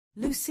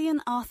Lucean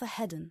Arthur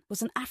Headen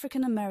was an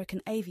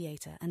African-American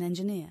aviator and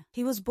engineer.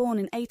 He was born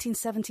in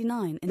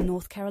 1879 in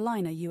North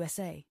Carolina,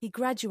 USA. He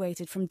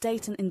graduated from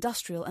Dayton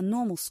Industrial and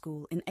Normal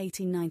School in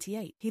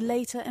 1898. He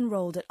later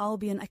enrolled at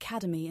Albion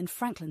Academy in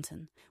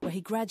Franklinton, where he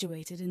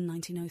graduated in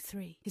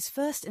 1903. His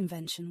first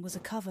invention was a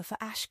cover for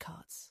ash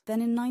carts.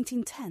 Then in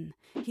 1910,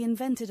 he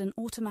invented an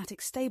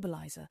automatic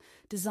stabilizer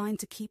designed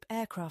to keep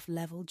aircraft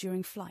level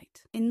during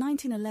flight. In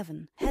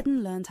 1911,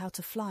 Headen learned how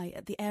to fly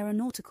at the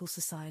Aeronautical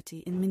Society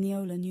in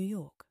Mineola, New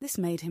York. This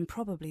made him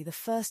probably the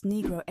first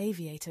negro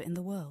aviator in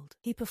the world.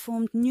 He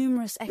performed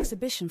numerous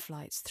exhibition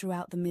flights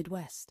throughout the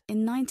Midwest.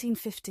 In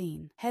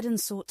 1915, Headen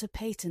sought to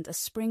patent a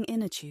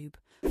spring-in-a-tube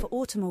for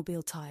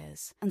automobile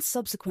tires and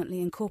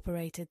subsequently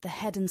incorporated the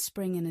Headen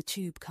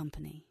Spring-in-a-Tube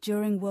Company.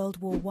 During World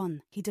War I,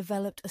 he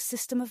developed a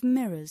system of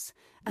mirrors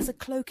as a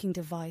cloaking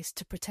device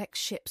to protect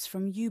ships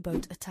from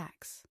U-boat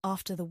attacks.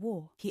 After the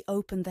war, he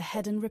opened the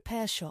Headen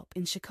Repair Shop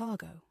in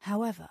Chicago.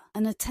 However,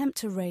 an attempt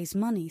to raise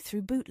money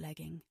through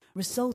bootlegging resulted